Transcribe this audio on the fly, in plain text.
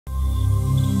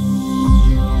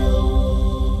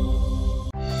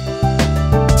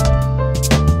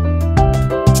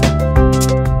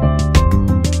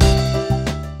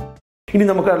ഇനി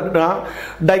നമുക്ക്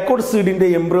ഡൈക്കോട്ട് സീഡിൻ്റെ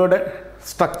എംബ്രിയോയുടെ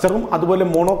സ്ട്രക്ചറും അതുപോലെ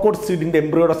മോണോക്കോട്ട് സീഡിൻ്റെ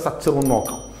എംബ്രിയോയുടെ സ്ട്രക്ചറും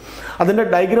നോക്കാം. അതിൻ്റെ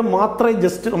ഡയഗ്രാം മാത്രമേ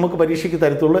ജസ്റ്റ് നമുക്ക് പരീക്ഷയ്ക്ക്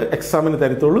തരത്തുള്ളൂ, എക്സാമിന്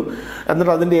തരത്തുള്ളൂ.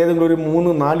 എന്നിട്ട് അതിൻ്റെ ഏതെങ്കിലും ഒരു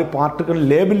 3-4 പാർട്ടുകൾ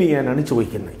ലേബൽ ചെയ്യാനാണ്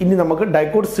ചോദിക്കുന്നത്. ഇനി നമുക്ക്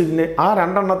ഡൈക്കോട്ട് സീഡിനെ ആ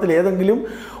 2 ഏതെങ്കിലും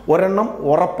ഒരെണ്ണം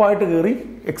ഉറപ്പായിട്ട് കയറി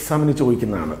എക്സാമിന്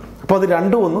ചോദിക്കുന്നതാണ്. അപ്പോൾ അത്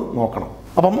രണ്ടും ഒന്ന് നോക്കണം.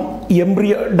 അപ്പം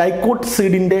ഡൈക്കോട്ട്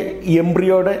സീഡിൻ്റെ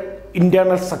എംബ്രിയോയുടെ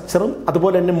ഇന്റേണൽ സ്ട്രക്ചറും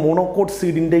അതുപോലെ തന്നെ മോണോക്കോട്ട്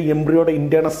സീഡിൻ്റെ എംബ്രിയോയുടെ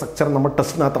ഇന്റേണൽ സ്ട്രക്ചറും നമ്മൾ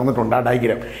ടെസ്റ്റിനകത്ത് തന്നിട്ടുണ്ട്. ആ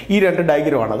ഡയഗ്രാം, ഈ 2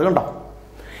 ഡയഗ്രമാണ്. അത് കണ്ടോ,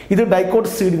 ഇത്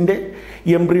ഡൈക്കോട്ട് സീഡിൻ്റെ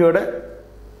എംബ്രിയോയുടെ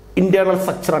ഇന്റേണൽ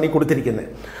സ്ട്രക്ചറാണ് ഈ കൊടുത്തിരിക്കുന്നത്.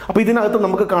 അപ്പോൾ ഇതിനകത്ത്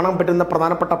നമുക്ക് കാണാൻ പറ്റുന്ന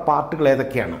പ്രധാനപ്പെട്ട പാർട്ടുകൾ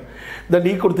ഏതൊക്കെയാണ്? ഇതുകൊണ്ട്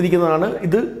ഈ കൊടുത്തിരിക്കുന്നതാണ്,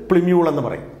 ഇത് പ്ലിമ്യൂൾ എന്ന്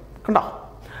പറയും, കണ്ടോ.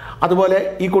 അതുപോലെ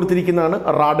ഈ കൊടുത്തിരിക്കുന്നതാണ്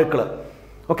റാഡിക്കിൾ.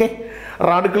 ഓക്കെ,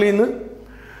 റാഡിക്കിളിൽ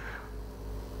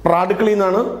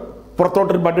നിന്നാണ്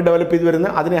പുറത്തോട്ടൊരു ബഡ് ഡെവലപ്പ് ചെയ്ത്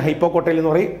വരുന്നത്, അതിനെ ഹൈപ്പോകോട്ടയിൽ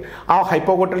എന്ന് പറയും. ആ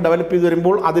ഹൈപ്പോകോട്ടയിൽ ഡെവലപ്പ് ചെയ്ത്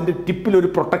വരുമ്പോൾ അതിൻ്റെ ടിപ്പിൽ ഒരു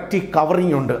പ്രൊട്ടക്റ്റീവ്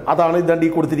കവറിങ് ഉണ്ട്, അതാണ് ഇതാണ്ട്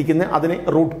ഈ കൊടുത്തിരിക്കുന്നത്, അതിനെ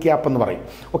റൂട്ട് ക്യാപ്പ് എന്ന് പറയും.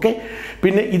 ഓക്കെ,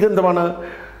 പിന്നെ ഇതെന്താണ്,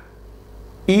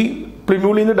 ഈ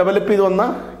പ്ലിമ്യൂളിൽ നിന്ന് ഡെവലപ്പ് ചെയ്ത് വന്ന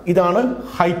ഇതാണ്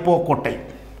ഹൈപ്പോകോട്ടൈൽ.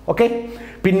 ഓക്കെ,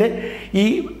 പിന്നെ ഈ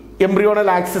എംബ്രിയോണൽ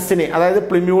ആക്സിസിനെ, അതായത്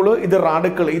പ്ലിമ്യൂള്, ഇത്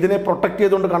റാഡിക്കിൾ, ഇതിനെ പ്രൊട്ടക്ട്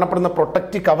ചെയ്തുകൊണ്ട് കാണപ്പെടുന്ന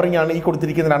പ്രൊട്ടക്റ്റീവ് കവറിംഗ് ആണ് ഈ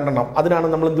കൊടുത്തിരിക്കുന്ന 2. അതിനാണ്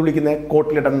നമ്മൾ എന്ത് വിളിക്കുന്നത്?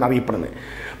 കോട്ടിലിഡൻ എന്നറിയപ്പെടുന്നത്.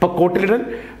 അപ്പോൾ കോട്ടിലിഡൻ,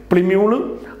 പ്ലിമ്യൂള്,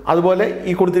 അതുപോലെ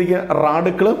ഈ കൊടുത്തിരിക്കുന്ന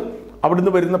റാഡിക്കിള്,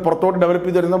 അവിടുന്ന് വരുന്ന പുറത്തോട്ട് ഡെവലപ്പ്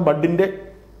ചെയ്ത് വരുന്ന ബഡിൻ്റെ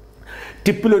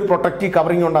ടിപ്പിൽ ഒരു പ്രൊട്ടക്റ്റീവ്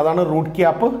കവറിംഗ് ഉണ്ട്, അതാണ് റൂട്ട്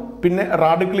ക്യാപ്പ്. പിന്നെ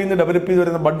റാഡിക്കിളിൽ നിന്ന് ഡെവലപ്പ് ചെയ്ത്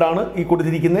വരുന്ന ബഡാണ് ഈ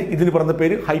കൊടുത്തിരിക്കുന്നത്, ഇതിന് പറഞ്ഞ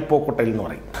പേര് ഹൈപ്പോകോട്ടൈൽ എന്ന്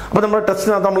പറയും. അപ്പോൾ നമ്മുടെ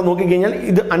ടെസ്റ്റിനകത്ത് നമ്മൾ നോക്കിക്കഴിഞ്ഞാൽ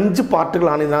ഇത് 5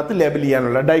 പാർട്ടുകളാണ് ഇതിനകത്ത് ലേബൽ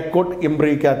ചെയ്യാനുള്ളത്. ഡൈക്കോട്ട്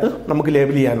എംബ്രിയോയ്ക്കകത്ത് നമുക്ക്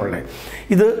ലേബൽ ചെയ്യാനുള്ളത്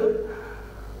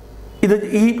ഇത്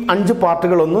ഈ 5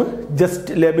 പാർട്ടുകളൊന്ന്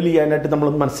ജസ്റ്റ് ലേബൽ ചെയ്യാനായിട്ട്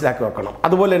നമ്മളൊന്ന് മനസ്സിലാക്കി വെക്കണം.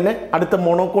 അതുപോലെ തന്നെ അടുത്ത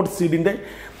മോണോക്കോട്ട് സീഡിൻ്റെ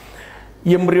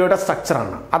എംബ്രിയോയുടെ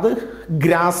സ്ട്രക്ചറാണ്, അത്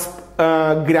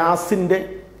ഗ്രാസിൻ്റെ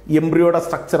എംബ്രിയോയുടെ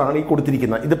സ്ട്രക്ചറാണ് ഈ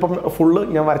കൊടുത്തിരിക്കുന്നത്. ഇതിപ്പം ഫുള്ള്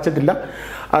ഞാൻ വരച്ചിട്ടില്ല,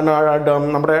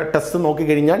 നമ്മുടെ ടെസ്റ്റ്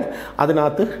നോക്കിക്കഴിഞ്ഞാൽ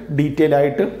അതിനകത്ത് ഡീറ്റെയിൽ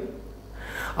ആയിട്ട്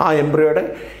ആ എംബ്രിയോയുടെ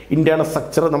ഇന്റേണൽ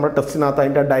സ്ട്രക്ചർ നമ്മുടെ ടെസ്റ്റിനകത്ത്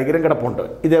അതിൻ്റെ ഡയഗ്രാം കിടപ്പുണ്ട്.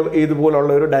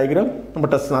 ഇതുപോലുള്ള ഒരു ഡയഗ്രാം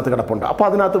നമ്മുടെ ടെസ്റ്റിനകത്ത് കിടപ്പുണ്ട്. അപ്പോൾ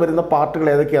അതിനകത്ത് വരുന്ന പാർട്ടുകൾ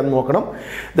ഏതൊക്കെയാണെന്ന് നോക്കണം.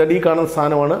 ഈ കാണുന്ന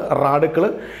സാധനമാണ് റാഡിക്കിൾ,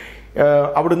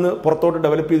 അവിടുന്ന് പുറത്തോട്ട്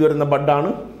ഡെവലപ്പ് ചെയ്ത് വരുന്ന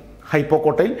ബഡാണ്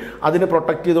ഹൈപ്പോകോട്ടൈൽ, അതിനെ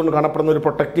പ്രൊട്ടക്ട് ചെയ്തുകൊണ്ട് കാണപ്പെടുന്ന ഒരു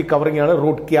പ്രൊട്ടക്റ്റീവ് കവറിംഗ് ആണ്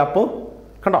റൂട്ട് ക്യാപ്പ്,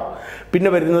 കണ്ടോ. പിന്നെ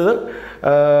വരുന്നത്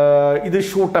ഇത്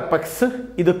ഷൂട്ട് അപ്പെക്സ്,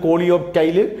 ഇത്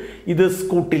കോളിയോപ്റ്റൈല്, ഇത്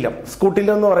സ്കൂട്ടിലം.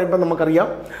 സ്കൂട്ടിലം എന്ന് പറയുമ്പോൾ നമുക്കറിയാം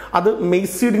അത്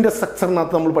മെയ്സീഡിൻ്റെ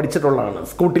സ്ട്രക്ചറിനകത്ത് നമ്മൾ പഠിച്ചിട്ടുള്ളതാണ്.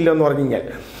 സ്കൂട്ടിലം എന്ന് പറഞ്ഞു കഴിഞ്ഞാൽ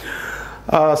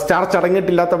സ്റ്റാർച്ച്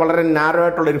അടങ്ങിയിട്ടില്ലാത്ത വളരെ നാരോ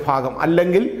ആയിട്ടുള്ളൊരു ഭാഗം,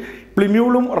 അല്ലെങ്കിൽ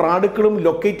പ്ലിമ്യൂളും റാഡിക്കിളും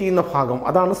ലൊക്കേറ്റ് ചെയ്യുന്ന ഭാഗം,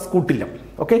 അതാണ് സ്കൂട്ടിലം.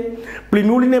 ഓക്കെ,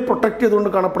 പ്ലിമ്യൂളിനെ പ്രൊട്ടക്ട് ചെയ്തുകൊണ്ട്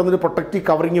കാണപ്പെടുന്ന ഒരു പ്രൊട്ടക്റ്റീവ്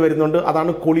കവറിങ് വരുന്നുണ്ട്,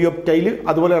 അതാണ് കോളിയോപ്റ്റൈല്.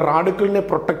 അതുപോലെ റാഡിക്കിളിനെ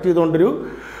പ്രൊട്ടക്ട് ചെയ്തുകൊണ്ടൊരു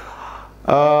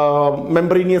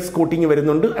മെംബ്രേനിയസ് കോട്ടിങ്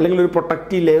വരുന്നുണ്ട്, അല്ലെങ്കിൽ ഒരു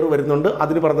പ്രൊട്ടക്റ്റീവ് ലെയർ വരുന്നുണ്ട്,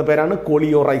 അതിന് പറഞ്ഞ പേരാണ്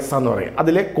കോളിയോറൈസ എന്ന് പറയുന്നത്.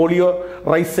 അതിലെ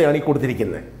കോളിയോറൈസയാണ് ഈ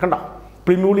കൊടുത്തിരിക്കുന്നത്, കണ്ടോ.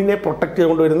 പ്ലിമ്യൂളിനെ പ്രൊട്ടക്ട്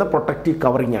ചെയ്തുകൊണ്ട് വരുന്ന പ്രൊട്ടക്റ്റീവ്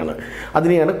കവറിംഗ് ആണ്,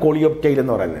 അതിനെയാണ് കോളിയോപ്റ്റൈൽ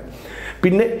എന്ന് പറയുന്നത്.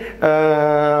 പിന്നെ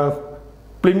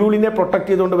പ്ലിമ്യൂളിനെ പ്രൊട്ടക്ട്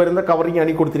ചെയ്തുകൊണ്ട് വരുന്ന കവറിംഗ് ആണ്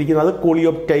ഈ കൊടുത്തിരിക്കുന്നത്, അത്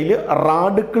കോളിയോപ്റ്റൈല്.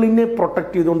 റാഡിക്കിളിനെ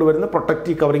പ്രൊട്ടക്ട് ചെയ്തുകൊണ്ട് വരുന്ന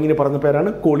പ്രൊട്ടക്റ്റീവ് കവറിങ്ങിന് പറഞ്ഞ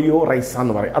പേരാണ് കോളിയോറൈസ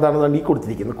എന്ന് പറയും, അതാണ് ഈ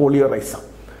കൊടുത്തിരിക്കുന്നത്, കോളിയോറൈസ.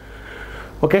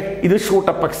 ഓക്കെ, ഇത് ഷൂട്ട്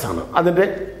അപ്പെക്സ് ആണ് അതിൻ്റെ.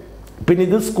 പിന്നെ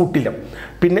ഇത് സ്കൂട്ടിലം.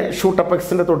 പിന്നെ ഷൂട്ട്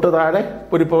അപ്പെക്സിൻ്റെ തൊട്ട് താഴെ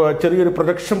ഒരു ചെറിയൊരു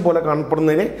പ്രൊജക്ഷൻ പോലെ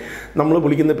കാണപ്പെടുന്നതിനെ നമ്മൾ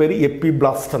വിളിക്കുന്ന പേര്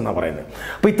എപ്പിബ്ലാസ്റ്റ് എന്നാണ് പറയുന്നത്.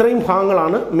 അപ്പോൾ ഇത്രയും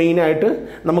ഭാഗങ്ങളാണ് മെയിനായിട്ട്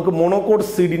നമുക്ക് മോണോക്കോട്ട്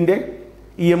സീഡിൻ്റെ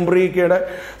ഈ എംബ്രിയോയുടെ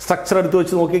സ്ട്രക്ചർ എടുത്ത്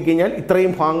വെച്ച് നോക്കിക്കഴിഞ്ഞാൽ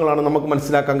ഇത്രയും ഭാഗങ്ങളാണ് നമുക്ക്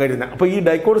മനസ്സിലാക്കാൻ കഴിയുന്നത്. അപ്പോൾ ഈ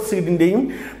ഡൈക്കോട്ട് സീഡിൻ്റെയും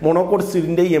മോണോക്കോട്ട്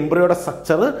സീഡിൻ്റെയും എംബ്രിയോയുടെ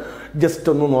സ്ട്രക്ചർ ജസ്റ്റ്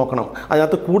ഒന്ന് നോക്കണം.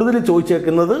 അതിനകത്ത് കൂടുതൽ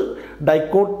ചോദിച്ചേക്കുന്നത്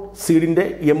ഡൈക്കോട്ട് സീഡിൻ്റെ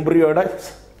എംബ്രിയോയുടെ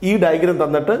ഈ ഡയഗ്രാം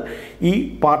തന്നിട്ട് ഈ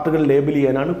പാർട്ടുകൾ ലേബൽ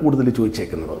ചെയ്യാനാണ് കൂടുതൽ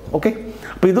ചോദിച്ചേക്കുന്നത്. ഓക്കെ,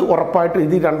 അപ്പോൾ ഇത് ഉറപ്പായിട്ട്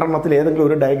ഇത് 2 ഏതെങ്കിലും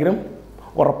ഒരു ഡയഗ്രാം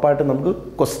ഉറപ്പായിട്ട് നമുക്ക്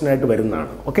ക്വസ്റ്റ്യനായിട്ട്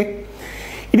വരുന്നതാണ്. ഓക്കെ,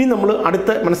 ഇനി നമ്മൾ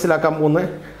അടുത്ത മനസ്സിലാക്കാൻ പോകുന്ന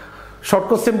ഷോർട്ട്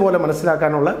ക്വസ്റ്റ്യൻ പോലെ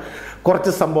മനസ്സിലാക്കാനുള്ള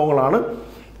കുറച്ച് സംഭവങ്ങളാണ്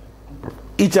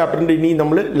ഈ ചാപ്റ്ററിൻ്റെ ഇനി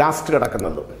നമ്മൾ ലാസ്റ്റ്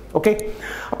കിടക്കുന്നത്. ഓക്കെ,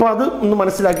 അപ്പോൾ അത് ഒന്ന്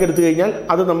മനസ്സിലാക്കി കഴിഞ്ഞാൽ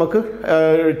അത് നമുക്ക്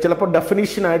ചിലപ്പോൾ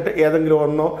ഡെഫിനീഷനായിട്ട് ഏതെങ്കിലും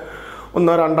ഒന്നോ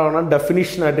 2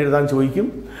 ഡെഫിനീഷനായിട്ട് എഴുതാൻ ചോദിക്കും.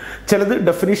 ചിലത്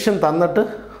ഡെഫിനീഷൻ തന്നിട്ട്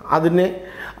അതിനെ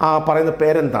പറയുന്ന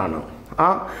പേരെന്താണ്, ആ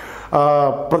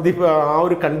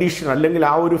ഒരു കണ്ടീഷൻ അല്ലെങ്കിൽ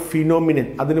ആ ഒരു ഫിനോമിനൻ,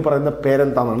 അതിന് പറയുന്ന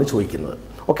പേരെന്താണെന്നാണ് ചോദിക്കുന്നത്.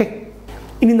 ഓക്കെ,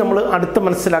 ഇനി നമ്മൾ അടുത്ത്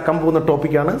മനസ്സിലാക്കാൻ പോകുന്ന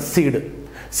ടോപ്പിക്കാണ് സീഡ്.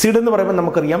 സീഡ് എന്ന് പറയുമ്പോൾ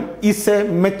നമുക്കറിയാം is A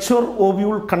mature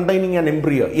ovule containing an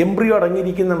embryo. Embryo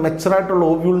അടങ്ങിയിരിക്കുന്ന മെച്ചുറായിട്ടുള്ള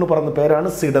ഓവ്യൂൾ എന്ന് പറയുന്ന പേരാണ്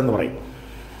സീഡ് എന്ന് പറയും.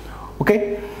 ഓക്കെ,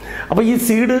 അപ്പോൾ ഈ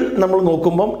സീഡ് നമ്മൾ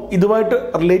നോക്കുമ്പം ഇതുമായിട്ട്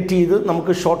റിലേറ്റ് ചെയ്ത്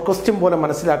നമുക്ക് ഷോർട്ട് ക്വസ്റ്റ്യൻ പോലെ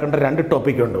മനസ്സിലാക്കേണ്ട 2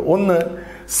 ടോപ്പിക്കുണ്ട്. ഒന്ന്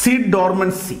seed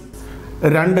dormancy,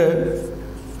 2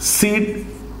 seed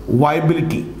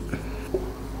viability.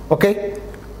 Okay,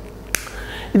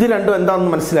 ഇത് രണ്ടും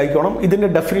എന്താണെന്ന് മനസ്സിലാക്കിക്കോണം. ഇതിൻ്റെ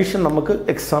ഡെഫിനേഷൻ നമുക്ക്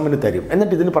എക്സാമിന് തരും.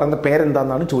 എന്നിട്ട് ഇതിന് പറയുന്ന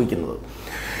പേരെന്താണെന്നാണ് ചോദിക്കുന്നത്.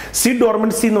 സീഡ്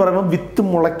ഡോർമൻസി എന്ന് പറയുമ്പോൾ വിത്ത്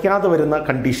മുളയ്ക്കാതെ വരുന്ന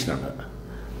കണ്ടീഷനാണ്.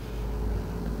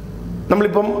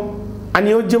 നമ്മളിപ്പം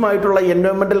അനുയോജ്യമായിട്ടുള്ള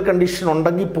എൻവയോൺമെൻറ്റൽ കണ്ടീഷൻ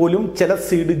ഉണ്ടെങ്കിൽ പോലും ചില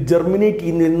സീഡ് ജെർമിനേറ്റ്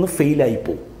ചെയ്യുന്നതിൽ നിന്ന് ഫെയിലായി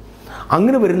പോകും.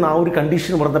 അങ്ങനെ വരുന്ന ആ ഒരു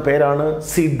കണ്ടീഷൻ പറയുന്ന പേരാണ്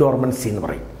സീഡ് ഡോർമൻസി എന്ന്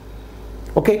പറയും.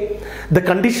 Okay, the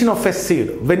condition of A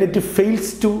seed when it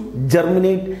fails to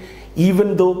germinate even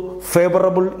though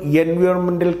favourable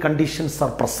environmental conditions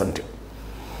are present.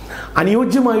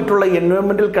 അനുയോജ്യമായിട്ടുള്ള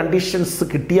എൻവയോൺമെൻറ്റൽ കണ്ടീഷൻസ്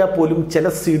കിട്ടിയാൽ പോലും ചില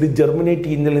സീഡ് ജെർമിനേറ്റ്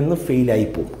ചെയ്യുന്നതിൽ നിന്ന് ഫെയിലായി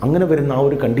പോകും. അങ്ങനെ വരുന്ന ആ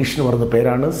ഒരു കണ്ടീഷൻ പറയുന്ന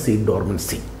പേരാണ് സീഡ്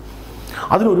ഡോർമൻസി.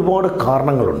 അതിന് ഒരുപാട്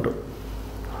കാരണങ്ങളുണ്ട്.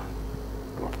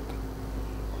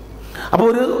 അപ്പോൾ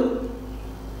ഒരു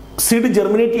സീഡ്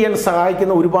ജെർമിനേറ്റ് ചെയ്യാൻ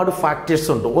സഹായിക്കുന്ന ഒരുപാട് ഫാക്ടേഴ്സ്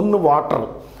ഉണ്ട്. ഒന്ന് വാട്ടർ,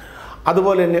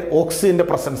 അതുപോലെ തന്നെ ഓക്സിജൻ്റെ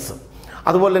പ്രസൻസ്,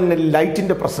 അതുപോലെ തന്നെ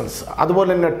ലൈറ്റിൻ്റെ പ്രസൻസ്, അതുപോലെ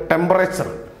തന്നെ ടെമ്പറേച്ചർ.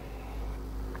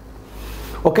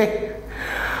 ഓക്കെ,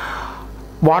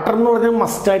 വാട്ടർ എന്ന് പറഞ്ഞാൽ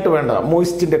മസ്റ്റായിട്ട് വേണ്ടതാണ്.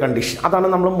 മോയിസ്റ്റിൻ്റെ കണ്ടീഷൻ, അതാണ്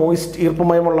നമ്മൾ മോയിസ്റ്റ്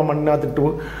ഈർപ്പമയമുള്ള മണ്ണിനകത്തിട്ട്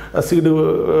സീഡ്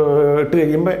ഇട്ട്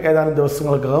കഴിയുമ്പോൾ ഏതാനും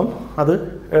ദിവസങ്ങൾക്കകം അത്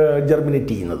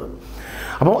ജെർമിനേറ്റ് ചെയ്യുന്നത്.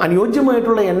 അപ്പോൾ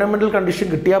അനുയോജ്യമായിട്ടുള്ള എൻവയോൺമെൻറ്റൽ കണ്ടീഷൻ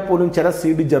കിട്ടിയാൽ പോലും ചില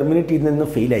സീഡ് ജെർമിനേറ്റ് ചെയ്യുന്നതിൽ നിന്ന്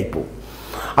ഫെയിലായി പോകും.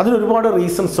 അതിനൊരുപാട്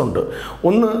റീസൺസ് ഉണ്ട്.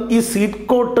 ഒന്ന്, ഈ സീഡ്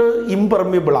കോട്ട്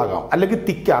ഇംപെർമിയബിൾ ആകാം, അല്ലെങ്കിൽ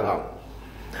തിക്കാകാം.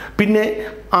 പിന്നെ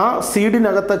ആ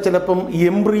സീഡിനകത്ത് ചിലപ്പം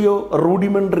എംബ്രിയോ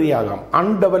റൂഡിമെൻ്ററി ആകാം,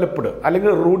 അൺഡെവലപ്ഡ്,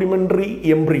 അല്ലെങ്കിൽ റൂഡിമെൻ്ററി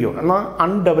എംബ്രിയോ എന്നാൽ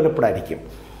അൺഡെവലപ്ഡ് ആയിരിക്കും.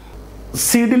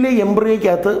 സീഡിലെ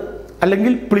എംബ്രിയോയ്ക്കകത്ത്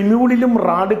അല്ലെങ്കിൽ പ്ലിമ്യൂളിലും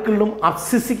റാഡിക്കിളിലും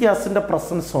അബ്സിസിക് ആസിഡിൻ്റെ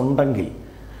പ്രസൻസ് ഉണ്ടെങ്കിൽ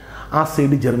ആ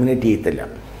സീഡ് ജെർമിനേറ്റ് ചെയ്യത്തില്ല.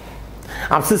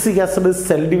 അബ്സിസിക് ആസിഡ്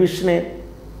സെൽ ഡിവിഷനെ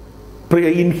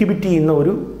ഇൻഹിബിറ്റ് ചെയ്യുന്ന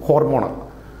ഒരു ഹോർമോണാണ്.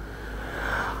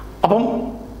 അപ്പം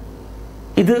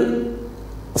ഇത്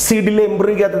സീഡിലെ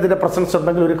എംബ്രിയോയ്ക്കകത്തതിൻ്റെ പ്രസൻസ്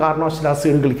ഉണ്ടെങ്കിൽ ഒരു കാരണവശാലും ആ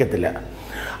സീഡ് കളിക്കത്തില്ല.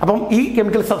 അപ്പം ഈ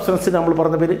കെമിക്കൽ സബ്സ്റ്റൻസിന് നമ്മൾ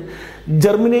പറഞ്ഞ പേര്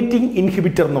ജെർമിനേറ്റിംഗ്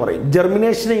ഇൻഹിബിറ്റർ എന്ന് പറയും.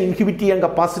 ജെർമിനേഷനെ ഇൻഹിബിറ്റ് ചെയ്യാൻ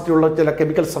കപ്പാസിറ്റി ഉള്ള ചില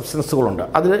കെമിക്കൽ സബ്സ്റ്റൻസുകളുണ്ട്.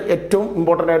 അതിൽ ഏറ്റവും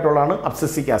ഇമ്പോർട്ടൻ്റ് ആയിട്ടുള്ളതാണ്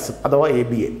അബ്സിസിക് ആസിഡ് അഥവാ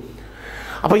ABA.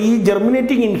 അപ്പോൾ ഈ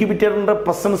ജെർമിനേറ്റിംഗ് ഇൻഹിബിറ്ററിൻ്റെ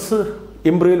പ്രസൻസ്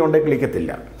എംബ്രിയോയിലുണ്ടെങ്കിൽ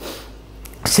കളിക്കത്തില്ല.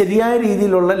 ശരിയായ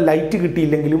രീതിയിലുള്ള ലൈറ്റ്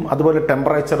കിട്ടിയില്ലെങ്കിലും അതുപോലെ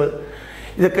ടെമ്പറേച്ചർ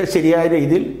ഇതൊക്കെ ശരിയായ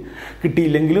രീതിയിൽ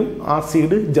കിട്ടിയില്ലെങ്കിലും ആ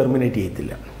സീഡ് ജെർമിനേറ്റ്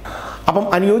ചെയ്യത്തില്ല. അപ്പം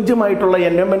അനുയോജ്യമായിട്ടുള്ള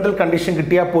എൻവയോൺമെൻറ്റൽ കണ്ടീഷൻ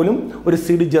കിട്ടിയാൽ പോലും ഒരു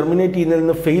സീഡ് ജെർമിനേറ്റ് ചെയ്യുന്നതിൽ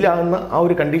നിന്ന് ഫെയിൽ ആകുന്ന ആ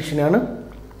ഒരു കണ്ടീഷനാണ്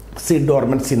സീഡ്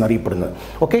ഡോർമൻസി എന്നറിയപ്പെടുന്നത്.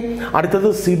 ഓക്കെ, അടുത്തത്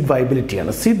സീഡ്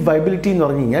വൈബിലിറ്റിയാണ്. സീഡ് വൈബിലിറ്റി എന്ന്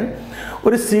പറഞ്ഞു കഴിഞ്ഞാൽ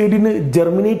ഒരു സീഡിന്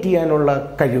ജെർമിനേറ്റ് ചെയ്യാനുള്ള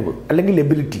കഴിവ് അല്ലെങ്കിൽ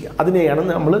എബിലിറ്റി, അതിനെയാണ്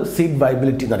നമ്മൾ സീഡ്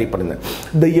വൈബിലിറ്റി എന്നറിയപ്പെടുന്നത്.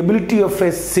 The ability of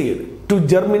A seed to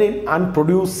germinate and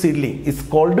produce seedling is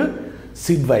called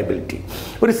seed viability.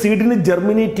 ഒരു സീഡിന്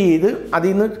ജെർമിനേറ്റ് ചെയ്ത്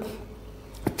അതിൽ നിന്ന്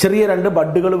ചെറിയ 2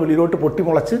 ബഡ്ഡുകൾ വെളിയിലോട്ട്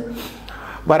പൊട്ടിമുളച്ച്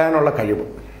വരാനുള്ള കഴിവ്.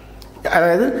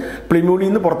 അതായത് പ്ലിമ്യൂളിൽ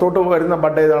നിന്ന് പുറത്തോട്ട് വരുന്ന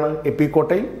ബഡ് ഏതാണ്?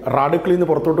 എപ്പിക്കോട്ടൈൽ. റാഡിക്കിളിൽ നിന്ന്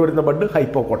പുറത്തോട്ട് വരുന്ന ബഡ്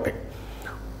ഹൈപ്പോക്കോട്ടൈൽ.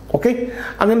 ഓക്കെ,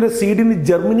 അങ്ങനെ ഒരു സീഡിന്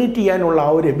ജെർമിനേറ്റ് ചെയ്യാനുള്ള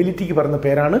ആ ഒരു എബിലിറ്റിക്ക് പറയുന്ന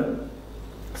പേരാണ്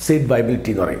സീഡ്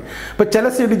വൈബിലിറ്റി എന്ന് പറയും. ഇപ്പോൾ ചില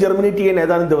സീഡ് ജെർമിനേറ്റ് ചെയ്യാൻ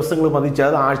ഏതാനും ദിവസങ്ങൾ മതി,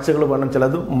 ചിലത് ആഴ്ചകൾ വേണം,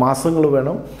 ചിലത് മാസങ്ങൾ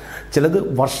വേണം, ചിലത്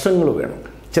വർഷങ്ങൾ വേണം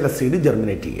ചില സീഡ്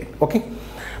ജെർമിനേറ്റ് ചെയ്യാൻ. ഓക്കെ,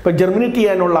 അപ്പോൾ ജെർമിനേറ്റ്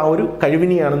ചെയ്യാനുള്ള ആ ഒരു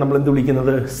കഴിവിനെയാണ് നമ്മൾ എന്ത്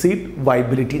വിളിക്കുന്നത്? സീഡ്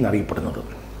വൈബിലിറ്റി എന്നറിയപ്പെടുന്നത്.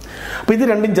 അപ്പോൾ ഇത്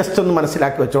രണ്ടും ജസ്റ്റ് ഒന്ന്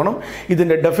മനസ്സിലാക്കി വെച്ചോണം.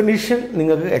 ഇതിൻ്റെ ഡെഫിനിഷൻ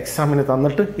നിങ്ങൾക്ക് എക്സാമിന്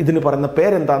തന്നിട്ട് ഇതിന് പറയുന്ന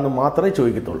പേരെന്താണെന്ന് മാത്രമേ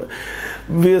ചോദിക്കത്തുള്ളൂ.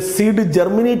 സീഡ്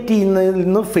ജെർമിനേറ്റ് ചെയ്യുന്നതിൽ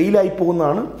നിന്ന് ഫെയിലായി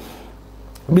പോകുന്നതാണ്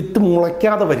വിത്ത്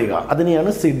മുളയ്ക്കാതെ വരിക,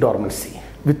 അതിനെയാണ് സീഡ് ഡോർമൻസി.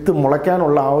 വിത്ത്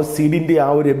മുളയ്ക്കാനുള്ള ആ സീഡിൻ്റെ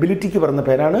ആ ഒരു എബിലിറ്റിക്ക് പറയുന്ന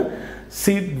പേരാണ്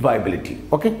സീഡ് വൈബിലിറ്റി.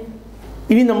 ഓക്കെ,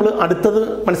 ഇനി നമ്മൾ അടുത്തത്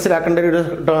മനസ്സിലാക്കേണ്ട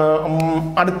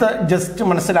അടുത്ത ജസ്റ്റ്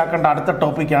മനസ്സിലാക്കേണ്ട അടുത്ത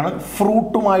ടോപ്പിക്കാണ്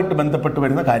ഫ്രൂട്ടുമായിട്ട് ബന്ധപ്പെട്ട്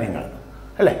വരുന്ന കാര്യങ്ങൾ,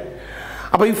 അല്ലേ?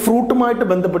 അപ്പോൾ ഈ ഫ്രൂട്ടുമായിട്ട്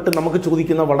ബന്ധപ്പെട്ട് നമുക്ക്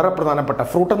ചോദിക്കുന്ന വളരെ പ്രധാനപ്പെട്ട,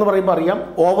 ഫ്രൂട്ട് എന്ന് പറയുമ്പോൾ അറിയാം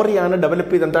ഓവറിയാണ്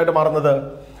ഡെവലപ്പ് ചെയ്ത് എന്തായിട്ട് മാറുന്നത്?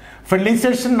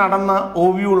 ഫെർട്ടിലൈസേഷൻ നടന്ന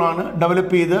ഓവ്യൂളാണ്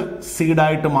ഡെവലപ്പ് ചെയ്ത്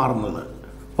സീഡായിട്ട് മാറുന്നത്.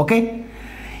 ഓക്കെ,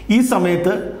 ഈ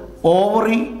സമയത്ത്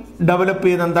ഓവറി ഡെവലപ്പ്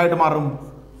ചെയ്ത് എന്തായിട്ട് മാറും?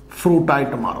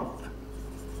 ഫ്രൂട്ടായിട്ട് മാറും.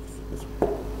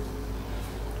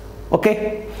 ഓക്കെ,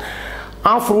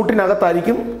 ആ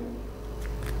ഫ്രൂട്ടിനകത്തായിരിക്കും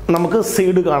നമുക്ക്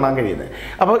സീഡ് കാണാൻ കഴിയുന്നത്.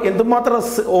 അപ്പോൾ എന്തുമാത്രം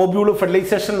ഓവ്യൂള്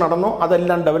ഫെർട്ടിലൈസേഷൻ നടന്നോ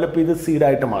അതെല്ലാം ഡെവലപ്പ് ചെയ്ത്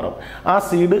സീഡായിട്ട് മാറും. ആ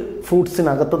സീഡ്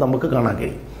ഫ്രൂട്ട്സിനകത്ത് നമുക്ക് കാണാൻ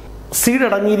കഴിയും. സീഡ്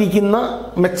അടങ്ങിയിരിക്കുന്ന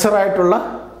മെച്ചറായിട്ടുള്ള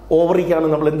ഓവറിക്കാണ്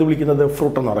നമ്മൾ എന്ത് വിളിക്കുന്നത്?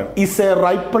 ഫ്രൂട്ട് എന്ന് പറയുന്നത്. Is A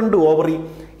ripened ovary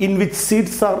in which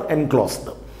seeds are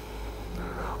enclosed.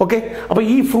 Okay, അപ്പോൾ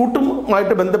ഈ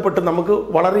ഫ്രൂട്ടുമായിട്ട് ബന്ധപ്പെട്ട് നമുക്ക്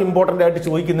വളരെ ഇമ്പോർട്ടൻ്റ് ആയിട്ട്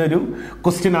ചോദിക്കുന്ന ഒരു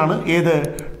ക്വസ്റ്റ്യൻ ആണ് ഏത്?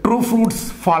 True fruits,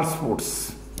 false fruits.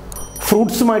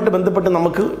 ഫ്രൂട്ട്സുമായിട്ട് ബന്ധപ്പെട്ട്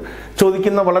നമുക്ക്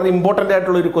ചോദിക്കുന്ന വളരെ ഇമ്പോർട്ടൻ്റ്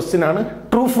ആയിട്ടുള്ള ഒരു ക്വസ്റ്റ്യൻ ആണ്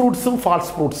ട്രൂ ഫ്രൂട്ട്സും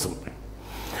ഫാൾസ് ഫ്രൂട്ട്സും.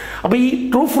 അപ്പോൾ ഈ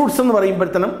ട്രൂ ഫ്രൂട്ട്സ് എന്ന്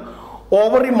പറയുമ്പോഴത്തേനും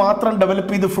ഓവറി മാത്രം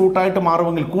ഡെവലപ്പ് ചെയ്ത് ഫ്രൂട്ടായിട്ട്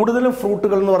മാറുമെങ്കിൽ, കൂടുതലും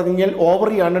ഫ്രൂട്ടുകൾ എന്ന് പറഞ്ഞു കഴിഞ്ഞാൽ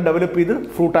ഓവറിയാണ് ഡെവലപ്പ് ചെയ്ത്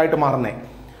ഫ്രൂട്ടായിട്ട് മാറുന്നത്.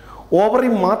 ഓവറി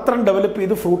മാത്രം ഡെവലപ്പ്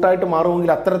ചെയ്ത് ഫ്രൂട്ടായിട്ട്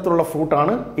മാറുമെങ്കിൽ അത്തരത്തിലുള്ള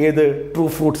ഫ്രൂട്ടാണ് ഏത് ട്രൂ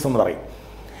ഫ്രൂട്ട്സ് എന്ന് പറയും.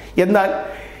 എന്നാൽ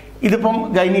ഇതിപ്പം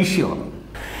ഗൈനീഷ്യമാണ്.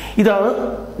 ഇതാണ്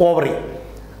ഓവറി.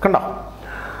 കണ്ടോ,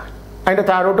 അതിൻ്റെ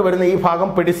താഴോട്ട് വരുന്ന ഈ ഭാഗം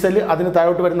പെഡിസൽ, അതിന്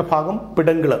താഴോട്ട് വരുന്ന ഭാഗം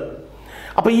പിടങ്കിള്.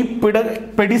 അപ്പോൾ ഈ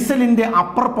പെഡിസലിൻ്റെ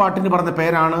അപ്പർ പാർട്ടിന് പറഞ്ഞ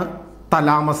പേരാണ്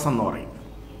തലാമസ് എന്ന് പറയും.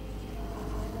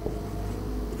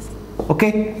 ഓക്കെ.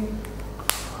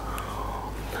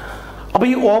 അപ്പോൾ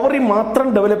ഈ ഓവറി മാത്രം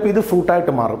ഡെവലപ്പ് ചെയ്ത്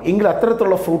ഫ്രൂട്ടായിട്ട് മാറും എങ്കിൽ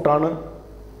അത്തരത്തിലുള്ള ഫ്രൂട്ടാണ്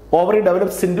ഓവറി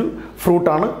ഡെവലപ്സ് ഇൻറ്റു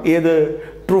ഫ്രൂട്ടാണ് ഏത്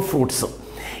ട്രൂ ഫ്രൂട്ട്സ്.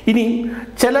 ഇനി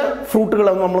ചില ഫ്രൂട്ടുകൾ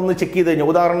നമ്മളൊന്ന് ചെക്ക് ചെയ്ത് കഴിഞ്ഞാൽ,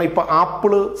 ഉദാഹരണം ഇപ്പോൾ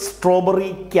apple, strawberry,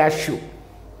 cashew,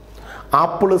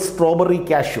 apple, strawberry,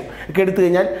 cashew ഒക്കെ എടുത്തു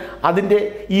കഴിഞ്ഞാൽ അതിൻ്റെ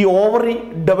ഈ ഓവറി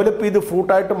ഡെവലപ്പ് ചെയ്ത്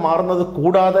ഫ്രൂട്ടായിട്ട് മാറുന്നത്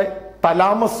കൂടാതെ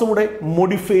തലാമസൂടെ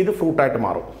മോഡിഫൈ ചെയ്ത് ഫ്രൂട്ടായിട്ട്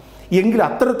മാറും എങ്കിൽ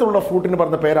അത്തരത്തിലുള്ള ഫ്രൂട്ടിന്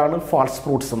പറഞ്ഞ പേരാണ് ഫാൾസ്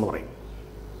ഫ്രൂട്ട്സ് എന്ന് പറയും.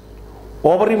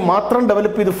 ഓവറി മാത്രം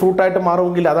ഡെവലപ്പ് ചെയ്ത് ഫ്രൂട്ടായിട്ട്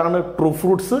മാറുമെങ്കിൽ അതാണ് ട്രൂ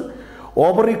ഫ്രൂട്ട്സ്.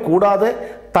 ഓവറി കൂടാതെ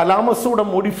തലാമസൂടെ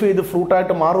മോഡിഫൈ ചെയ്ത്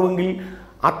ഫ്രൂട്ടായിട്ട് മാറുമെങ്കിൽ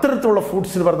അത്തരത്തിലുള്ള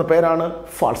ഫ്രൂട്ട്സിന് പറഞ്ഞ പേരാണ്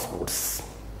ഫാൾസ് ഫ്രൂട്ട്സ്.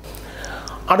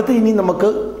 അടുത്ത് ഇനി നമുക്ക്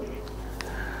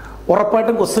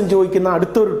ഉറപ്പായിട്ടും ക്വസ്റ്റ്യൻ ചോദിക്കുന്ന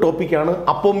അടുത്തൊരു ടോപ്പിക്കാണ്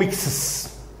അപ്പോമിക്സിസ്.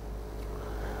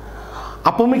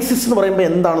 അപ്പോമിക്സിസ് എന്ന് പറയുമ്പോൾ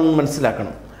എന്താണെന്ന്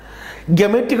മനസ്സിലാക്കണം.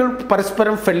 ഗമേറ്റുകൾ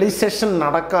പരസ്പരം ഫെർട്ടിലൈസേഷൻ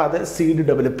നടക്കാതെ സീഡ്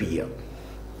ഡെവലപ്പ് ചെയ്യുക.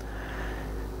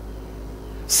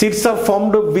 Seeds are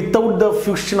formed without the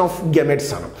fusion of gametes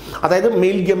ആണ്. അതായത്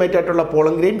മെയിൽ ഗമേറ്റ് ആയിട്ടുള്ള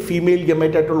പോളൻ ഗ്രെയിൻ ഫീമെയിൽ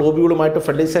ഗമേറ്റ് ആയിട്ടുള്ള ഓവ്യൂളുമായിട്ട്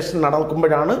ഫെർട്ടിലൈസേഷൻ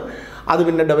നടക്കുമ്പോഴാണ് അത്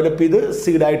പിന്നെ ഡെവലപ്പ് ചെയ്ത്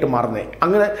സീഡായിട്ട് മാറുന്നത്.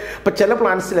 അങ്ങനെ ഇപ്പം ചില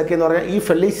പ്ലാന്റ്സിലൊക്കെ എന്ന് പറഞ്ഞാൽ ഈ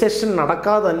ഫെർട്ടിലൈസേഷൻ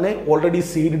നടക്കാതെ തന്നെ ഓൾറെഡി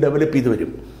സീഡ് ഡെവലപ്പ് ചെയ്ത്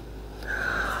വരും.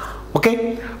 ഓക്കെ.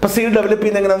 അപ്പം സീഡ് ഡെവലപ്പ്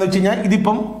ചെയ്യുന്നത് എങ്ങനെയാണെന്ന് വെച്ച് കഴിഞ്ഞാൽ,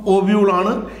 ഇതിപ്പം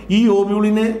ഓവ്യൂളാണ്. ഈ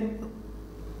ഓവ്യൂളിനെ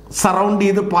സറൗണ്ട്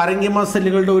ചെയ്ത് പാരങ്ക്യമ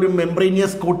സെല്ലുകളുടെ ഒരു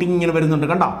മെംബ്രേനിയസ് കോട്ടിങ് ഇങ്ങനെ വരുന്നുണ്ട്.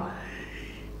 കണ്ടോ?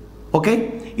 ഓക്കെ.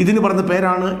 ഇതിന് പറഞ്ഞ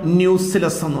പേരാണ്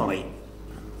ന്യൂസിലസ് എന്ന് പറയും.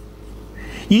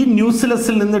 ഈ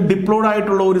ന്യൂസിലസിൽ നിന്ന് ഡിപ്ലോയ്ഡ്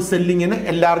ആയിട്ടുള്ള ഒരു സെല്ലിങ്ങനെ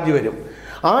എൻലാർജ് വരും.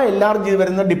 ആ എൻലാർജ്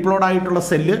വരുന്ന ഡിപ്ലോയ്ഡ് ആയിട്ടുള്ള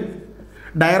സെല്ല്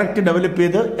ഡയറക്റ്റ് ഡെവലപ്പ്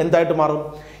ചെയ്ത് എന്തായിട്ട് മാറും?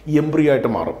 എംബ്രിയോ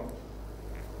ആയിട്ട് മാറും.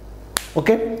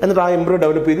 ഓക്കെ. എന്നിട്ട് ആ എംബ്രിയോ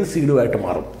ഡെവലപ്പ് ചെയ്ത് സീഡുമായിട്ട്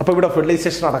മാറും. അപ്പോൾ ഇവിടെ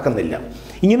ഫെർട്ടിലൈസേഷൻ നടക്കുന്നില്ല.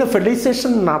 ഇങ്ങനെ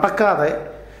ഫെർട്ടിലൈസേഷൻ നടക്കാതെ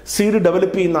സീഡ്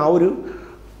ഡെവലപ്പ് ചെയ്യുന്ന ആ ഒരു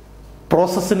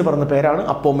പ്രോസസ്സിന് പറഞ്ഞ പേരാണ്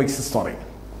അപ്പോമിക്സിസ് എന്ന് പറയും.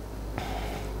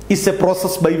 is a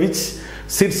process by which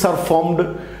seeds are formed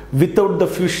without the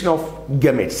fusion of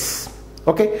gametes.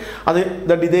 Okay.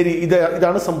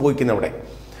 ഇതാണ് സംഭവിക്കുന്നത് അവിടെ.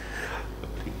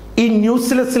 ഈ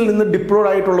ന്യൂസിലസിൽ നിന്ന് ഡിപ്ലോയ്ഡ്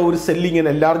ആയിട്ടുള്ള ഒരു സെല്ല് ഇങ്ങനെ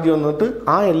എൻലാർജ് വന്നിട്ട്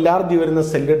ആ എൻലാർജ് വരുന്ന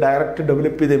സെല്ല് ഡയറക്റ്റ്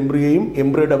ഡെവലപ്പ് ചെയ്ത് എംബ്രിയോയും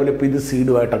എംബ്രിയോ ഡെവലപ്പ് ചെയ്ത്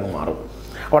സീഡുമായിട്ട് അങ്ങ് മാറും.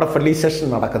 അവിടെ ഫെർട്ടിലൈസേഷൻ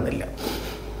നടക്കുന്നില്ല.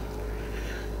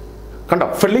 കണ്ടോ?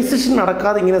 ഫെർട്ടിലൈസേഷൻ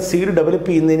നടക്കാതെ ഇങ്ങനെ സീഡ് ഡെവലപ്പ്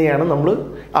ചെയ്യുന്നതിനെയാണ് നമ്മൾ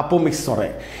അപ്പോമിക്സിസ് എന്ന്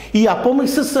പറയുന്നത്. ഈ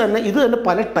അപ്പോമിക്സിസ് തന്നെ ഇത് തന്നെ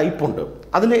പല ടൈപ്പ് ഉണ്ട്.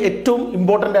 അതിൽ ഏറ്റവും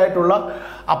ഇമ്പോർട്ടൻ്റ് ആയിട്ടുള്ള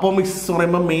അപ്പോമിക്സിസ് എന്ന്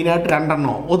പറയുമ്പോൾ മെയിനായിട്ട്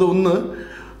രണ്ടെണ്ണം. ഒന്ന്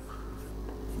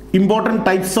important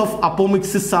types of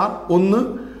apomixis R, ഒന്ന്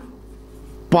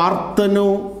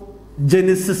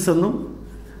പാർത്തനോജെനിസിസ് എന്നും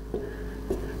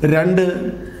രണ്ട്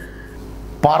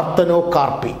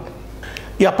പാർത്തനോകാർപ്പി.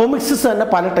 ഈ അപ്പോമിക്സിസ് തന്നെ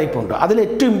പല ടൈപ്പ് ഉണ്ട്. അതിൽ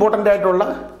ഏറ്റവും ഇമ്പോർട്ടൻ്റ് ആയിട്ടുള്ള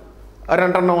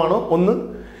രണ്ടെണ്ണമാണ്. ഒന്ന്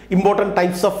important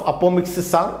types of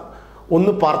apomixis R,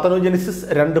 ഒന്ന് പാർത്തനോജെനിസിസ്,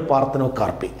 രണ്ട്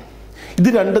പാർത്തനോകാർപ്പി. ഇത്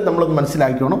രണ്ടും നമ്മളൊന്ന്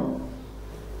മനസ്സിലാക്കണം.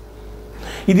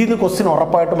 ഇതിൽ നിന്ന് ക്വസ്റ്റ്യൻ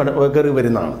ഉറപ്പായിട്ടും കയറി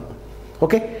വരുന്നതാണ്.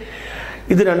 ഓക്കെ.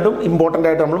 ഇത് രണ്ടും ഇമ്പോർട്ടൻ്റ്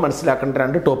ആയിട്ട് നമ്മൾ മനസ്സിലാക്കേണ്ട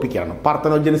രണ്ട് ടോപ്പിക്കാണ്,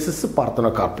 പാർത്തനോജെനിസിസ്,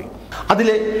 പാർത്തനോകാർപ്പി. അതിൽ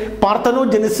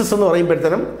പാർത്തനോജെനിസിസ് എന്ന്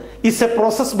പറയുമ്പോഴത്തേനും is A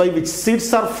process by which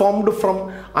seeds are formed from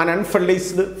an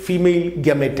unfertilised female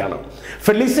gamete ആണ്.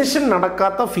 ഫെർട്ടിലൈസേഷൻ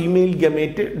നടക്കാത്ത ഫീമെയിൽ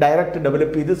ഗമേറ്റ് ഡയറക്റ്റ്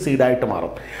ഡെവലപ്പ് ചെയ്ത് സീഡായിട്ട്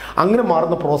മാറും. അങ്ങനെ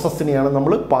മാറുന്ന പ്രോസസ്സിനെയാണ്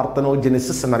നമ്മൾ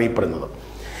പാർത്തനോജെനിസിസ് എന്നറിയപ്പെടുന്നത്.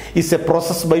 Is A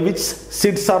process by which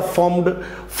seeds are formed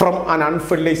from an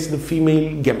unfertilised female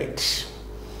gamete.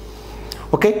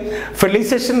 Okay.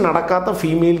 Fertilisation നടക്കാത്ത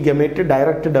female gamete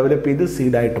direct develop ചെയ്ത്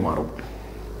സീഡായിട്ട് മാറും.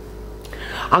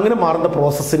 അങ്ങനെ മാറുന്ന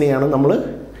പ്രോസസ്സിനെയാണ് നമ്മൾ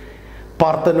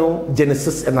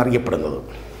പാർത്തനോജെനിസിസ് എന്നറിയപ്പെടുന്നത്.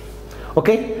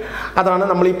 ഓക്കെ. അതാണ്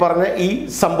നമ്മൾ ഈ പറഞ്ഞ ഈ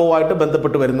സംഭവമായിട്ട്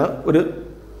ബന്ധപ്പെട്ട് വരുന്ന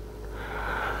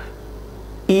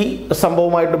ഈ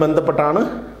സംഭവമായിട്ട് ബന്ധപ്പെട്ടാണ്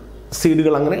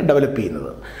സീഡുകൾ അങ്ങനെ ഡെവലപ്പ്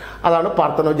ചെയ്യുന്നത്. അതാണ്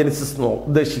പാർത്തനോജെനിസിസ് എന്ന്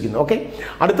ഉദ്ദേശിക്കുന്നത്. ഓക്കെ.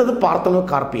 അടുത്തത്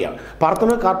പാർത്തനോകാർപ്പിയാണ്.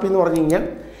 പാർത്തനോകാർപ്പി എന്ന് പറഞ്ഞു കഴിഞ്ഞാൽ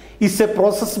is a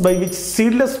process by which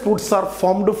seedless fruits are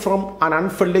formed from an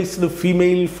unfertilized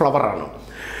female flower ആണ്.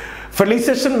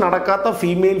 ഫെർട്ടിലൈസേഷൻ നടക്കാത്ത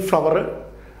ഫീമെയിൽ ഫ്ലവർ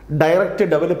ഡയറക്റ്റ്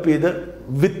ഡെവലപ്പ് ചെയ്ത്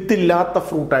വിത്തില്ലാത്ത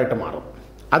ഫ്രൂട്ടായിട്ട് മാറും.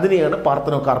 അതിനെയാണ്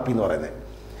പാർത്തനോകാർപ്പി എന്ന് പറയുന്നത്.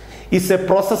 Is A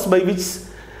process by which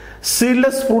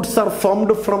seedless fruits are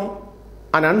formed from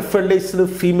an unfertilized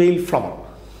female flower.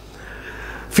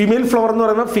 Female flower എന്ന്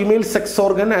പറയുമ്പോൾ female sex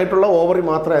organ ആയിട്ടുള്ള ഓവറി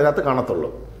മാത്രമേ അതിനകത്ത് കാണത്തുള്ളൂ.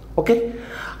 ഓക്കെ.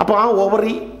 അപ്പോൾ ആ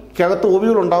ഓവറിക്കകത്ത്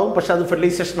ഓവ്യൂൾ ഉണ്ടാവും, പക്ഷെ അത്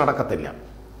ഫെർട്ടിലൈസേഷൻ നടക്കത്തില്ല.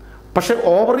 പക്ഷേ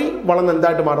ഓവറി വളർന്ന്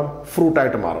എന്തായിട്ട് മാറും?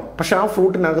 ഫ്രൂട്ടായിട്ട് മാറും. പക്ഷെ ആ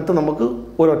ഫ്രൂട്ടിനകത്ത് നമുക്ക്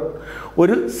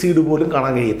ഒരു സീഡ് പോലും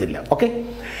കാണാൻ കഴിയത്തില്ല. ഓക്കെ,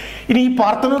 ഇനി ഈ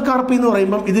പാർത്തനോകാർപ്പി എന്ന്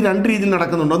പറയുമ്പം ഇത് രണ്ട് രീതിയിൽ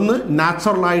നടക്കുന്നുണ്ട്. ഒന്ന്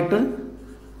നാച്ചുറലായിട്ട്,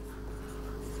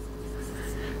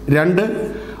 രണ്ട്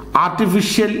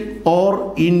ആർട്ടിഫിഷ്യൽ ഓർ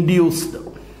ഇൻഡ്യൂസ്ഡ്.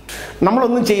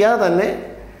 നമ്മളൊന്നും ചെയ്യാതെ തന്നെ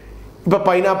ഇപ്പോൾ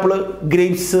പൈനാപ്പിൾ,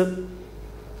 ഗ്രേപ്സ്,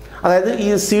 അതായത് ഈ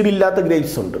സീഡില്ലാത്ത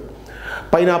ഗ്രേപ്സ് ഉണ്ട്,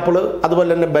 പൈനാപ്പിൾ, അതുപോലെ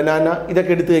തന്നെ ബനാന,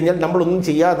 ഇതൊക്കെ എടുത്തു കഴിഞ്ഞാൽ നമ്മളൊന്നും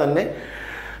ചെയ്യാതെ തന്നെ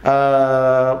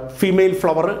ഫീമെയിൽ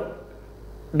ഫ്ലവർ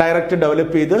ഡയറക്റ്റ്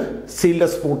ഡെവലപ്പ് ചെയ്ത്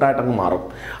സീഡ്ലെസ് ഫ്രൂട്ടായിട്ട് അങ്ങ് മാറും.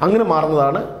 അങ്ങനെ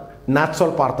മാറുന്നതാണ്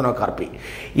നാച്ചുറൽ പാർത്തനോകാർപ്പി.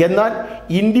 എന്നാൽ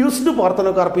ഇൻഡ്യൂസ്ഡ്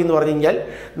പാർത്തനോകാർപ്പി എന്ന് പറഞ്ഞു കഴിഞ്ഞാൽ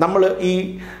നമ്മൾ ഈ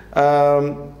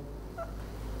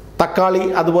തക്കാളി,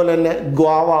 അതുപോലെ തന്നെ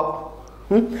ഗ്വാവ,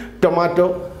 ടൊമാറ്റോ,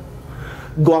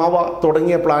 ഗ്വാവ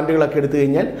തുടങ്ങിയ പ്ലാന്റുകളൊക്കെ എടുത്തു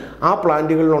കഴിഞ്ഞാൽ ആ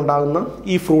പ്ലാന്റുകളിൽ ഉണ്ടാകുന്ന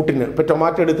ഈ ഫ്രൂട്ടിന്, ഇപ്പോൾ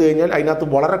ടൊമാറ്റോ എടുത്തു കഴിഞ്ഞാൽ അതിനകത്ത്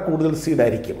വളരെ കൂടുതൽ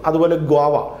സീഡായിരിക്കും. അതുപോലെ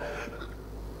ഗ്വാവ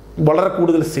വളരെ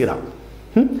കൂടുതൽ സീഡാണ്.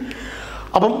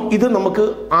 അപ്പം ഇത് നമുക്ക്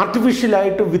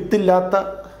ആർട്ടിഫിഷ്യലായിട്ട് വിത്തില്ലാത്ത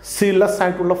സീഡ്ലെസ്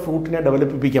ആയിട്ടുള്ള ഫ്രൂട്ടിനെ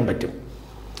ഡെവലപ്പിപ്പിക്കാൻ പറ്റും.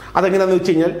 അതെങ്ങനെയാണെന്ന്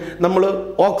വെച്ച് കഴിഞ്ഞാൽ നമ്മൾ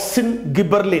ഓക്സിൻ,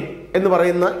 ഗിബർലിൻ എന്ന്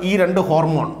പറയുന്ന ഈ രണ്ട്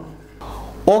ഹോർമോൺ,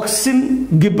 ഓക്സിൻ,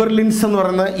 ഗിബർലിൻസ് എന്ന്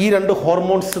പറയുന്ന ഈ രണ്ട്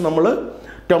ഹോർമോൺസ് നമ്മൾ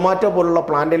ടൊമാറ്റോ പോലുള്ള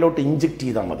പ്ലാന്റിലോട്ട് ഇഞ്ചെക്ട്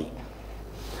ചെയ്താൽ മതി.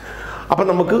 അപ്പം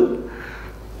നമുക്ക്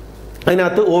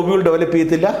അതിനകത്ത് ഓവ്യൂൾ ഡെവലപ്പ്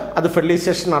ചെയ്യത്തില്ല, അത്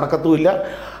ഫെർട്ടിലൈസേഷൻ നടക്കത്തുമില്ല.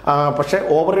 പക്ഷേ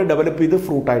ഓവറി ഡെവലപ്പ് ചെയ്ത്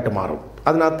ഫ്രൂട്ടായിട്ട് മാറും.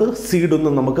 അതിനകത്ത്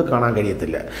സീഡൊന്നും നമുക്ക് കാണാൻ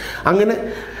കഴിയത്തില്ല. അങ്ങനെ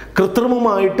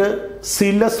കൃത്രിമമായിട്ട്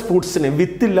സീഡ്ലെസ് ഫ്രൂട്ട്സിനെ,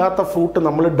 വിത്തില്ലാത്ത ഫ്രൂട്ട്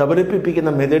നമ്മൾ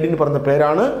ഡെവലപ്പിപ്പിക്കുന്ന മെത്തേഡിന് പറഞ്ഞ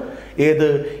പേരാണ് ഏത്?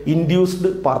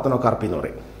 ഇൻഡ്യൂസ്ഡ് പാർത്തനോകാർപ്പി എന്ന്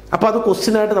പറയും. അപ്പോൾ അത്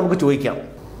ക്വസ്റ്റ്യനായിട്ട് നമുക്ക് ചോദിക്കാം.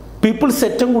 പീപ്പിൾസ്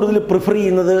ഏറ്റവും കൂടുതൽ പ്രിഫർ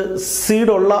ചെയ്യുന്നത്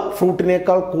സീഡുള്ള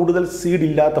ഫ്രൂട്ടിനേക്കാൾ കൂടുതൽ സീഡ്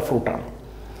ഇല്ലാത്ത ഫ്രൂട്ടാണ്.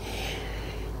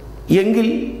 എങ്കിൽ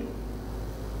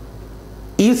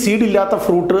ഈ സീഡ് ഇല്ലാത്ത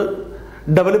ഫ്രൂട്ട്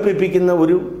ഡെവലപ്പ് ചെയ്യിപ്പിക്കുന്ന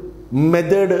ഒരു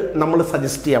മെത്തേഡ് നമ്മൾ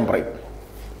സജസ്റ്റ് ചെയ്യാൻ പറയും.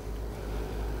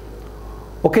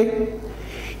 ഓക്കെ,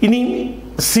 ഇനി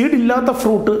സീഡ് ഇല്ലാത്ത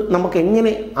ഫ്രൂട്ട് നമുക്ക്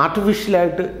എങ്ങനെ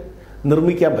ആർട്ടിഫിഷ്യലായിട്ട്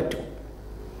നിർമ്മിക്കാൻ പറ്റും?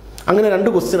 അങ്ങനെ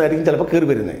രണ്ട് ക്വസ്റ്റ്യൻ ആയിരിക്കും ചിലപ്പോൾ കയറി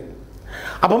വരുന്നത്.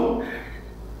 അപ്പം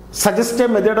സജസ്റ്റ്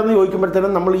മെത്തേഡ് എന്ന്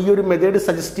ചോദിക്കുമ്പോഴത്തേനും നമ്മൾ ഈ ഒരു മെത്തേഡ്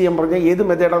സജസ്റ്റ് ചെയ്യാൻ പറഞ്ഞാൽ ഏത്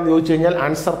മെത്തേഡാണെന്ന് ചോദിച്ചു കഴിഞ്ഞാൽ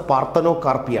ആൻസർ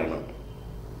പാർത്തനോകാർപ്പിയാണ്.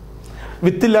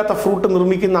 വിത്തില്ലാത്ത ഫ്രൂട്ട്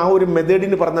നിർമ്മിക്കുന്ന ആ ഒരു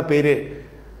മെത്തേഡിന് പറഞ്ഞ പേര്,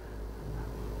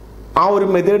 ആ ഒരു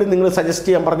മെത്തേഡ് നിങ്ങൾ സജസ്റ്റ്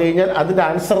ചെയ്യാൻ പറഞ്ഞു കഴിഞ്ഞാൽ അതിൻ്റെ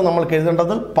ആൻസർ നമ്മൾക്ക്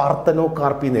എഴുതേണ്ടത്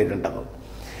പാർത്തനോകാർപ്പി എന്ന് എഴുതേണ്ടത്.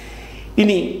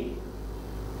 ഇനി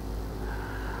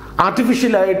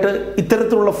ആർട്ടിഫിഷ്യലായിട്ട്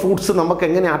ഇത്തരത്തിലുള്ള ഫ്രൂട്ട്സ് നമുക്ക്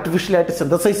എങ്ങനെ ആർട്ടിഫിഷ്യലായിട്ട്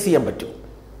സിന്തസൈസ് ചെയ്യാൻ പറ്റും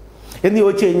എന്ന്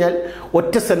ചോദിച്ചു കഴിഞ്ഞാൽ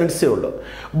ഒറ്റ സെൻറ്റൻസേ ഉള്ളൂ.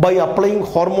 By applying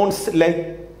hormones like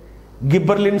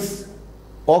ഗിബർലിൻസ്,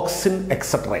 auxin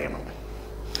എക്സെട്രയാണ്.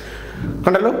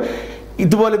 കണ്ടല്ലോ,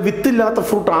 ഇതുപോലെ വിത്തില്ലാത്ത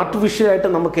ഫ്രൂട്ട് ആർട്ടിഫിഷ്യലായിട്ട്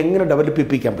നമുക്ക് എങ്ങനെ ഡെവലപ്പ്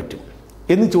ചെയ്യിപ്പിക്കാൻ പറ്റും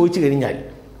എന്ന് ചോദിച്ചു കഴിഞ്ഞാൽ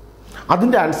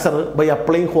അതിൻ്റെ answer by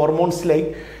applying hormones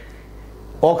like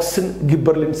auxin,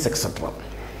 ഗിബർലിൻസ് etcetera.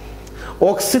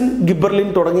 Auxin, gibberellin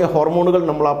തുടങ്ങിയ ഹോർമോണുകൾ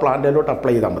നമ്മൾ ആ പ്ലാന്റിലോട്ട്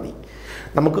അപ്ലൈ ചെയ്താൽ മതി,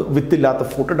 നമുക്ക് വിത്തില്ലാത്ത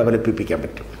ഫ്രൂട്ട് ഡെവലപ്പ് ചെയ്യിപ്പിക്കാൻ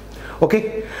പറ്റും. ഓക്കെ,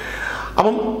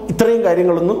 അപ്പം ഇത്രയും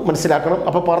കാര്യങ്ങളൊന്നും മനസ്സിലാക്കണം.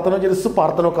 അപ്പോൾ പാർത്തനോജെനിസ്,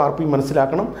 പാർത്തനോകാർപ്പി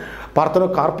മനസ്സിലാക്കണം.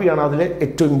 പാർത്തനോകാർപ്പിയാണ് അതിലെ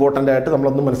ഏറ്റവും ഇമ്പോർട്ടൻ്റ് ആയിട്ട്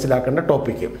നമ്മളൊന്ന് മനസ്സിലാക്കേണ്ട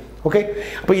ടോപ്പിക്ക്. ഓക്കെ,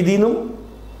 അപ്പോൾ ഇതിൽ നിന്നും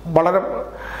വളരെ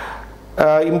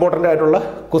ഇമ്പോർട്ടൻ്റ് ആയിട്ടുള്ള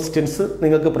ക്വസ്റ്റ്യൻസ്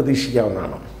നിങ്ങൾക്ക്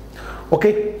പ്രതീക്ഷിക്കാവുന്നതാണ്. ഓക്കെ,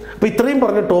 അപ്പോൾ ഇത്രയും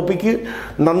പറഞ്ഞ ടോപ്പിക്ക്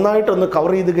നന്നായിട്ടൊന്ന്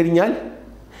കവർ ചെയ്ത് കഴിഞ്ഞാൽ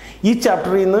ഈ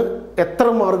ചാപ്റ്ററിൽ നിന്ന് എത്ര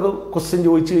മാർക്ക് ക്വസ്റ്റ്യൻ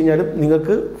ചോദിച്ചു കഴിഞ്ഞാലും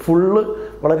നിങ്ങൾക്ക് ഫുള്ള്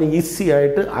വളരെ ഈസി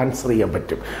ആയിട്ട് ആൻസർ ചെയ്യാൻ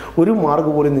പറ്റും. ഒരു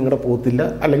മാർക്ക് പോലും നിങ്ങളുടെ പോകത്തില്ല,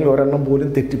 അല്ലെങ്കിൽ ഒരെണ്ണം പോലും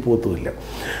തെറ്റിപ്പോകത്തുമില്ല.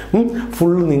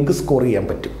 ഫുള്ള് നിങ്ങൾക്ക് സ്കോർ ചെയ്യാൻ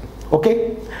പറ്റും. ഓക്കെ,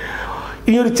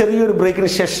 ഇനി ഒരു ചെറിയൊരു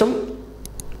ബ്രേക്കിന് ശേഷം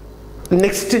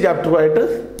നെക്സ്റ്റ് ചാപ്റ്ററുമായിട്ട്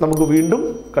നമുക്ക് വീണ്ടും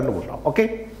കണ്ടുമുട്ടാം. ഓക്കെ.